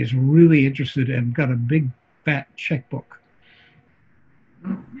somebody's really interested and got a big fat checkbook.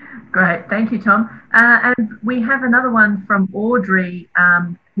 Great, thank you, Tom. And we have another one from Audrey,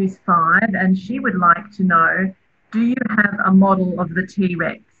 who's 5, and she would like to know, do you have a model of the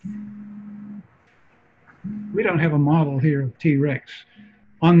T-Rex? We don't have a model here of T-Rex.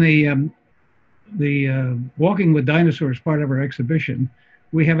 On the Walking with Dinosaurs part of our exhibition,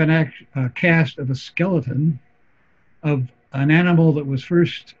 we have a cast of a skeleton of an animal that was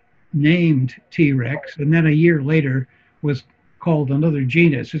first named T-Rex, and then a year later was called another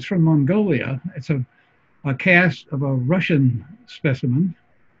genus. It's from Mongolia. It's a cast of a Russian specimen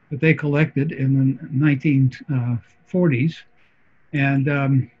that they collected in the 1940s.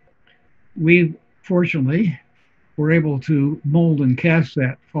 And we, fortunately, were able to mold and cast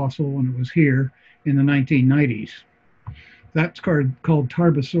that fossil when it was here in the 1990s. That's called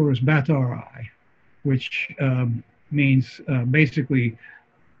Tarbosaurus batari, which means basically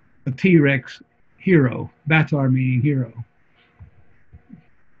a T-Rex hero, Batar meaning hero.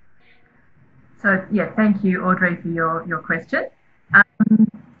 So, yeah, thank you, Audrey, for your question.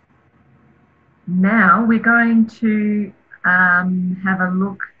 Now we're going to have a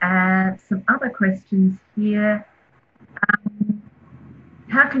look at some other questions here.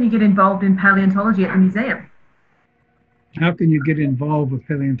 How can you get involved in paleontology at the museum? How can you get involved with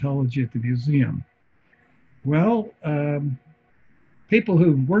paleontology at the museum? Well, people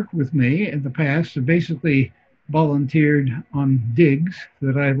who've worked with me in the past have basically volunteered on digs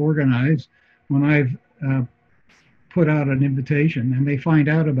that I've organized when I've put out an invitation, and they find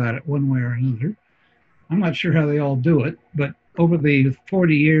out about it one way or another. I'm not sure how they all do it, but over the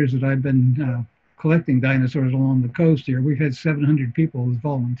 40 years that I've been collecting dinosaurs along the coast here, we've had 700 people as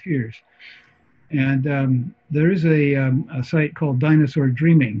volunteers. And there is a site called Dinosaur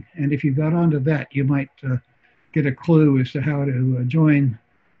Dreaming, and if you got onto that, you might get a clue as to how to join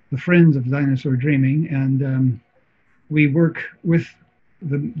the Friends of Dinosaur Dreaming. And we work with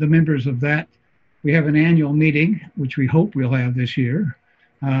the members of that. We have an annual meeting, which we hope we'll have this year,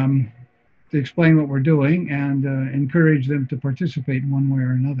 to explain what we're doing and encourage them to participate in one way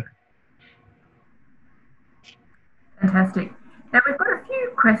or another. Fantastic. Now we've got a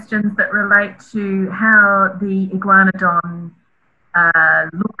few questions that relate to how the Iguanodon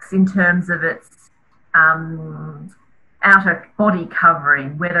looks in terms of its outer body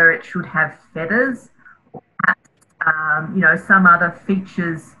covering, whether it should have feathers or perhaps some other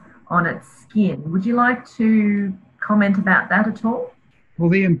features on its skin. Would you like to comment about that at all? Well,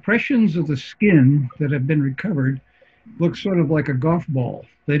 the impressions of the skin that have been recovered look sort of like a golf ball.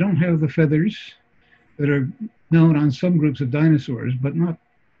 They don't have the feathers that are known on some groups of dinosaurs, but not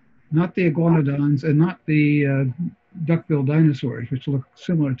the iguanodons and not the duck-billed dinosaurs, which look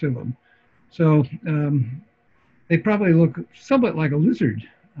similar to them. So they probably look somewhat like a lizard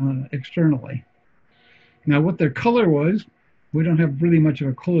externally. Now, what their color was, we don't have really much of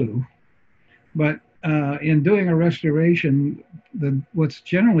a clue. But in doing a restoration, what's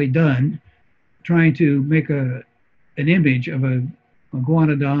generally done, trying to make an image of a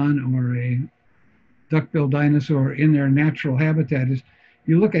iguanodon or a duck-billed dinosaur in their natural habitat is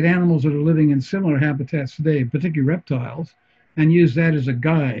you look at animals that are living in similar habitats today, particularly reptiles, and use that as a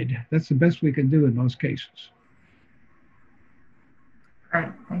guide. That's the best we can do in most cases. Great,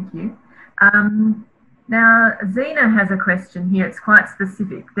 thank you. Now, Zena has a question here. It's quite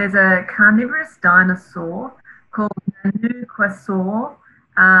specific. There's a carnivorous dinosaur called Iguanodon,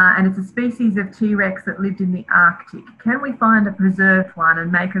 and it's a species of T-Rex that lived in the Arctic. Can we find a preserved one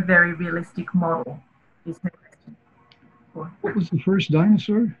and make a very realistic model? Is her question. What was the first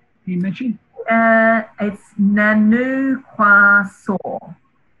dinosaur he mentioned? It's Iguanodon.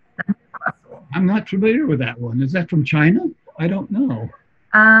 I'm not familiar with that one. Is that from China? I don't know.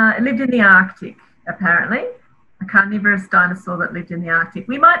 It lived in the Arctic, apparently. A carnivorous dinosaur that lived in the Arctic.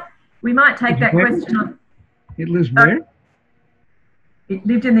 We might take that question on. It lives where? It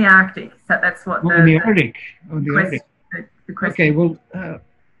lived in the Arctic, so that's what in the Arctic. The question. Okay, well,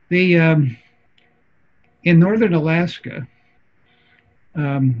 in northern Alaska,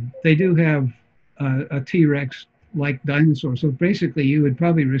 they do have a T-Rex-like dinosaur. So basically, you would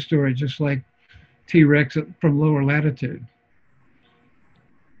probably restore it just like T-Rex from lower latitude.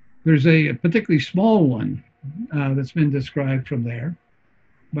 There's a particularly small one that's been described from there,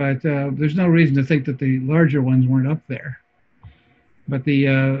 but there's no reason to think that the larger ones weren't up there. But the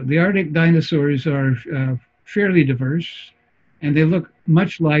Arctic dinosaurs are fairly diverse, and they look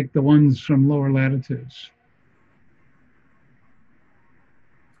much like the ones from lower latitudes.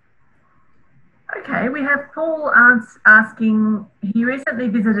 Okay, we have Paul asking, he recently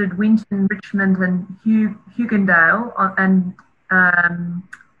visited Winton, Richmond and Hugendale, and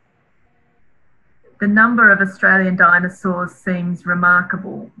the number of Australian dinosaurs seems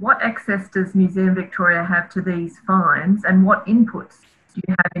remarkable. What access does Museum Victoria have to these finds, and what inputs do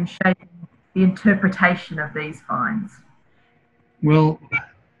you have in shaping the interpretation of these finds? Well,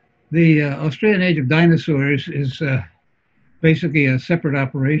 the Australian Age of Dinosaurs is basically a separate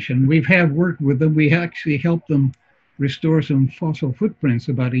operation. We have worked with them. We actually helped them restore some fossil footprints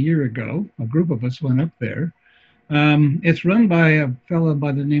about a year ago. A group of us went up there. It's run by a fellow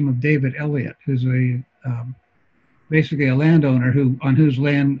by the name of David Elliott, who's basically a landowner on whose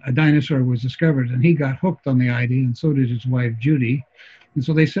land a dinosaur was discovered, and he got hooked on the idea, and so did his wife Judy. And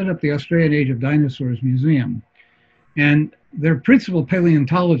so they set up the Australian Age of Dinosaurs Museum. And their principal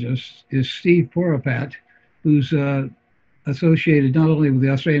paleontologist is Steve Poropat, who's associated not only with the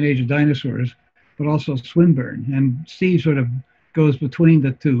Australian Age of Dinosaurs, but also Swinburne. And Steve sort of goes between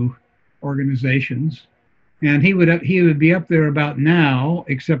the two organizations. And he would be up there about now,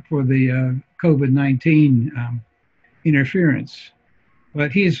 except for the COVID-19 interference.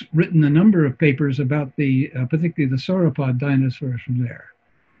 But he's written a number of papers about particularly the sauropod dinosaurs from there,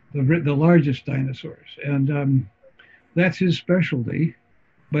 the largest dinosaurs. And that's his specialty.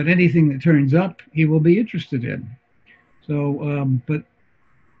 But anything that turns up, he will be interested in. So, but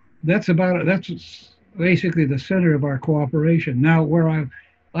that's basically the center of our cooperation. Now, where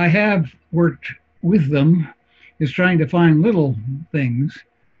I have worked with them is trying to find little things,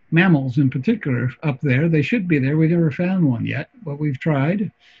 mammals in particular, up there. They should be there. We never found one yet, but we've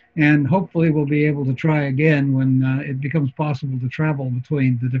tried. And hopefully we'll be able to try again when it becomes possible to travel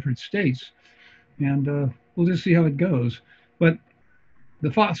between the different states. And we'll just see how it goes. But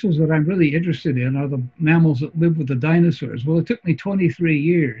the fossils that I'm really interested in are the mammals that live with the dinosaurs. Well, it took me 23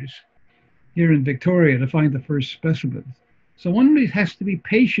 years here in Victoria to find the first specimens. So one really has to be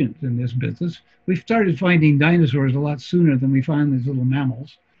patient in this business. We've started finding dinosaurs a lot sooner than we find these little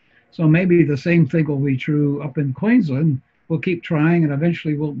mammals. So maybe the same thing will be true up in Queensland. We'll keep trying and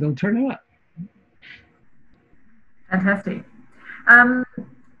eventually they'll turn up. Fantastic. Leela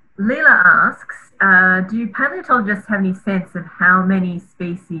asks, do paleontologists have any sense of how many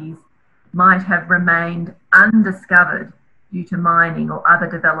species might have remained undiscovered due to mining or other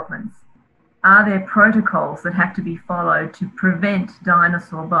developments? Are there protocols that have to be followed to prevent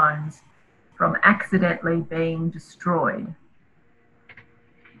dinosaur bones from accidentally being destroyed?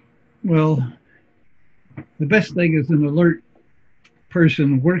 Well, the best thing is an alert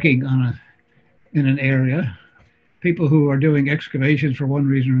person working in an area, people who are doing excavations for one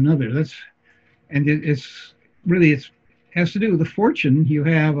reason or another. It has to do with the fortune you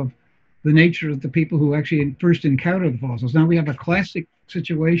have of the nature of the people who actually first encounter the fossils. Now we have a classic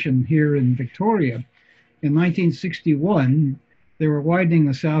situation here in Victoria. In 1961, they were widening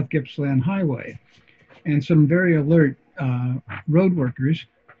the South Gippsland Highway, and some very alert road workers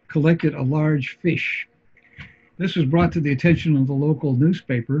collected a large fish. This was brought to the attention of the local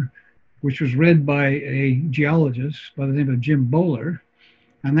newspaper, which was read by a geologist by the name of Jim Bowler,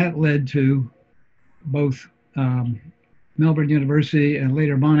 and that led to both Melbourne University and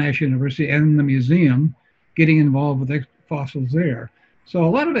later Monash University and the museum getting involved with fossils there. So a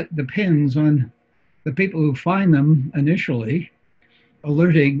lot of it depends on the people who find them initially,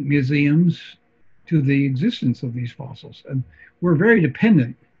 alerting museums to the existence of these fossils. And we're very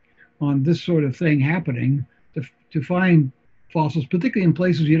dependent on this sort of thing happening to find fossils, particularly in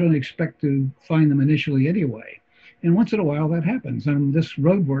places you don't expect to find them initially anyway. And once in a while that happens. And this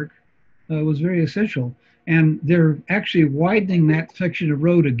road work was very essential. And they're actually widening that section of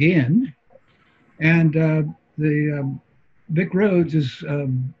road again. And the Vic Roads is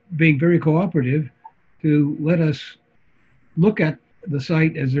being very cooperative to let us look at the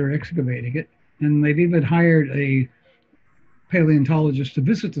site as they're excavating it. And they've even hired a paleontologist to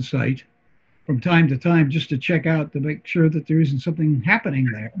visit the site from time to time just to check out, to make sure that there isn't something happening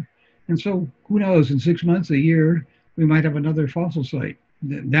there. And so who knows, in 6 months, a year, we might have another fossil site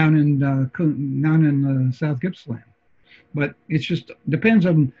down in South Gippsland. But it just depends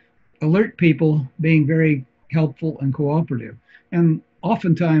on alert people being very helpful and cooperative. And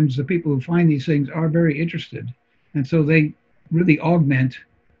oftentimes the people who find these things are very interested. And so they really augment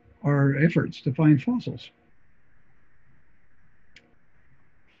our efforts to find fossils.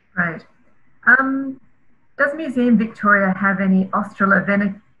 Right. Does Museum Victoria have any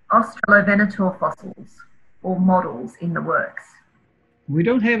Australovenator fossils or models in the works? We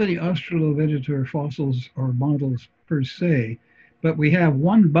don't have any Australovenator fossils or models per se, but we have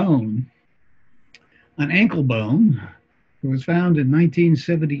one bone, an ankle bone, that was found in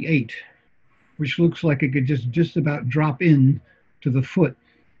 1978, which looks like it could just about drop in to the foot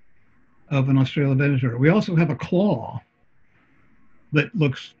of an Australovenator. We also have a claw that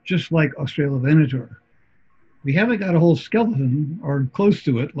looks just like Australovenator. We haven't got a whole skeleton or close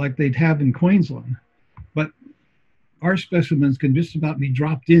to it like they'd have in Queensland, but our specimens can just about be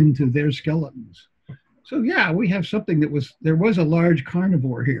dropped into their skeletons. So yeah, we have something there was a large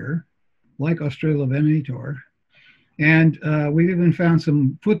carnivore here, like Australovenator, and we've even found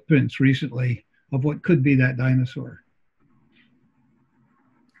some footprints recently of what could be that dinosaur.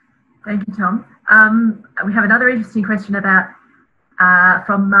 Thank you, Tom. We have another interesting question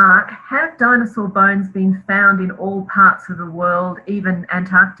from Mark. Have dinosaur bones been found in all parts of the world, even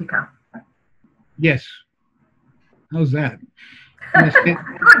Antarctica? Yes. How's that? Good,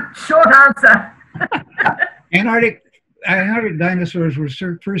 short answer. Antarctic dinosaurs were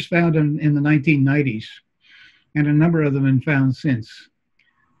first found in the 1990s. and a number of them have been found since.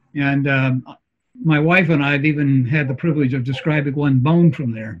 And my wife and I have even had the privilege of describing one bone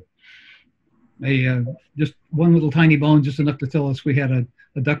from there. Just one little tiny bone, just enough to tell us we had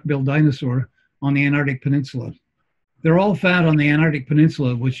a duck-billed dinosaur on the Antarctic Peninsula. They're all found on the Antarctic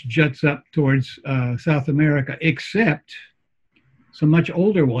Peninsula, which juts up towards South America, except some much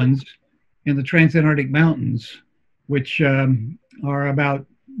older ones in the Transantarctic Mountains, which are about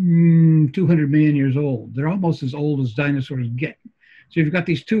 200 million years old. They're almost as old as dinosaurs get. So you've got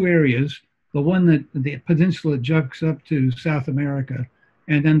these two areas, the one that the peninsula juts up to South America,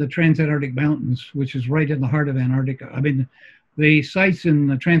 and then the Transantarctic Mountains, which is right in the heart of Antarctica. I mean, the sites in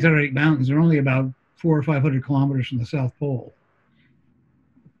the Transantarctic Mountains are only about 400 or 500 kilometers from the South Pole.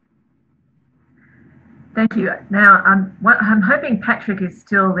 Thank you. Now, I'm hoping Patrick is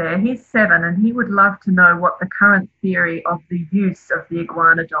still there. He's 7, and he would love to know what the current theory of the use of the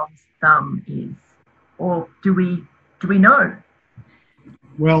iguanodon's thumb is. Or do we know?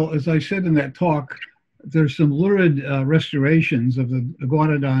 Well, as I said in that talk, there's some lurid restorations of the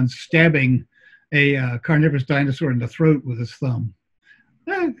iguanodon stabbing a carnivorous dinosaur in the throat with his thumb.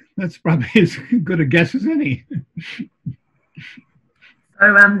 That's probably as good a guess as any.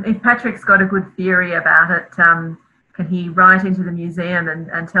 So if Patrick's got a good theory about it, can he write into the museum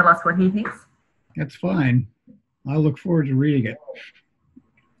and tell us what he thinks? That's fine. I'll look forward to reading it.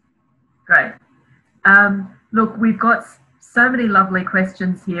 Great. Look, we've got so many lovely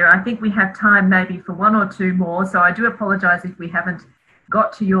questions here. I think we have time maybe for 1 or 2 more, so I do apologise if we haven't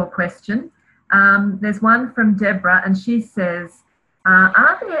got to your question. There's one from Deborah, and she says,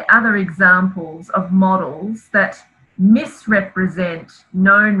 are there other examples of models that misrepresent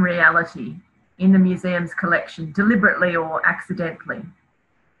known reality in the museum's collection, deliberately or accidentally?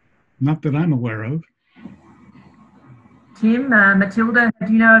 Not that I'm aware of. Tim, Matilda,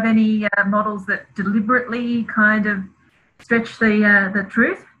 do you know of any models that deliberately kind of stretch the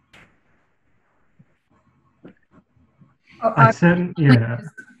truth?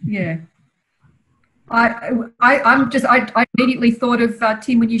 Yeah. I immediately thought of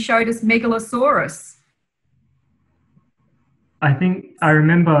Tim when you showed us Megalosaurus. I think I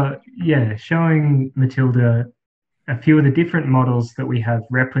remember, showing Matilda a few of the different models that we have,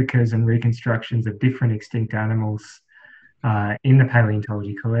 replicas and reconstructions of different extinct animals in the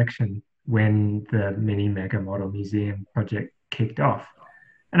paleontology collection when the Mini Mega Model Museum project kicked off.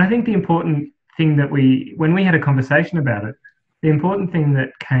 And I think the important thing that when we had a conversation about it, the important thing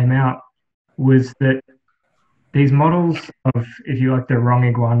that came out was that these models of, if you like, the wrong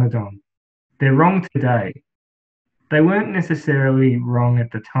iguanodon, they're wrong today. They weren't necessarily wrong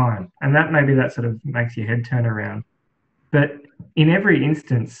at the time. And maybe that sort of makes your head turn around. But in every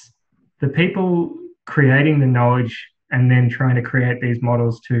instance, the people creating the knowledge and then trying to create these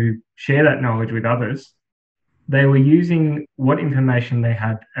models to share that knowledge with others, they were using what information they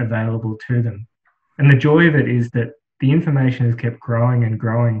had available to them. And the joy of it is that the information has kept growing and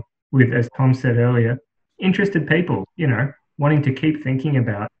growing with, as Tom said earlier, interested people, wanting to keep thinking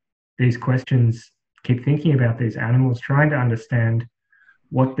about these questions, keep thinking about these animals, trying to understand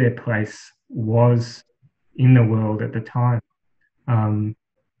what their place was in the world at the time.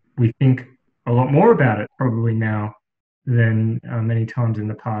 We think a lot more about it probably now than many times in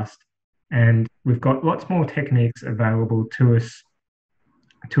the past. And we've got lots more techniques available to us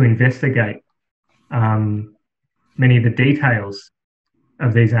to investigate many of the details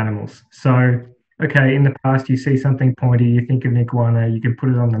of these animals. So, okay, in the past, you see something pointy, you think of an iguana, you can put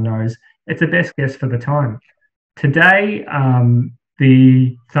it on the nose. It's the best guess for the time. Today,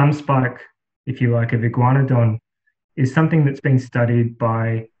 the thumb spike, if you like, of Iguanodon is something that's been studied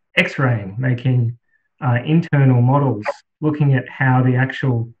by X-raying, making internal models, looking at how the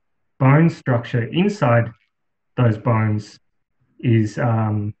actual bone structure inside those bones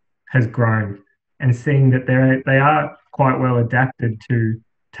has grown, and seeing that they are quite well adapted to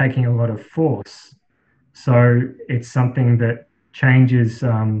taking a lot of force. So it's something that changes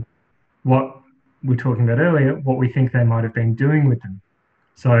what we were talking about earlier, what we think they might have been doing with them.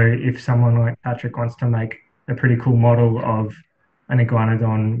 So if someone like Patrick wants to make a pretty cool model of an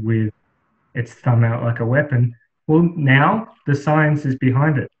iguanodon with its thumb out like a weapon, well, now the science is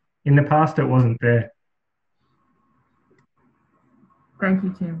behind it. In the past, it wasn't there. Thank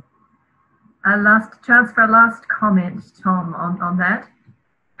you, Tim. A last chance for a last comment, Tom, on that.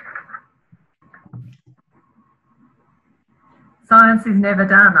 Science is never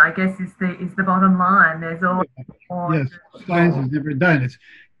done, I guess, is the bottom line. There's always more. Yes, science is never done.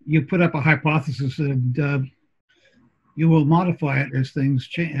 You put up a hypothesis and you will modify it as things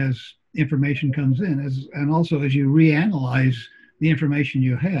change, as information comes in, and also as you reanalyze the information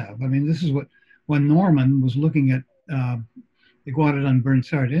you have. I mean, this is what when Norman was looking at Iguanodon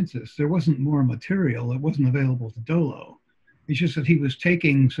burnsardensis, there wasn't more material that wasn't available to Dolo. It's just that he was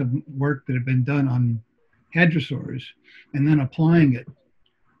taking some work that had been done on hadrosaurs and then applying it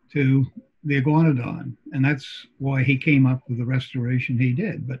to the Iguanodon, and that's why he came up with the restoration he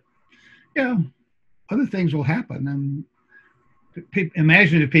did. But yeah, other things will happen, and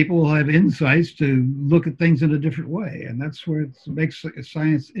imagine if people will have insights to look at things in a different way, and that's where it makes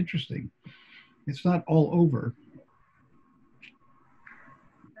science interesting. It's not all over.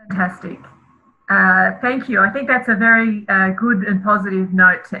 Fantastic. Thank you. I think that's a very good and positive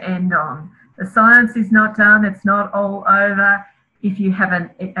note to end on. The science is not done. It's not all over. If you have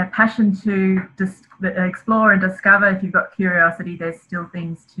a passion to explore and discover, if you've got curiosity, there's still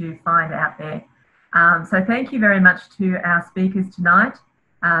things to find out there. So thank you very much to our speakers tonight.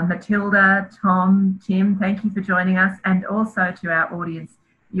 Matilda, Tom, Tim, thank you for joining us, and also to our audience.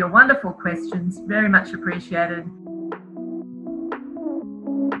 Your wonderful questions, very much appreciated.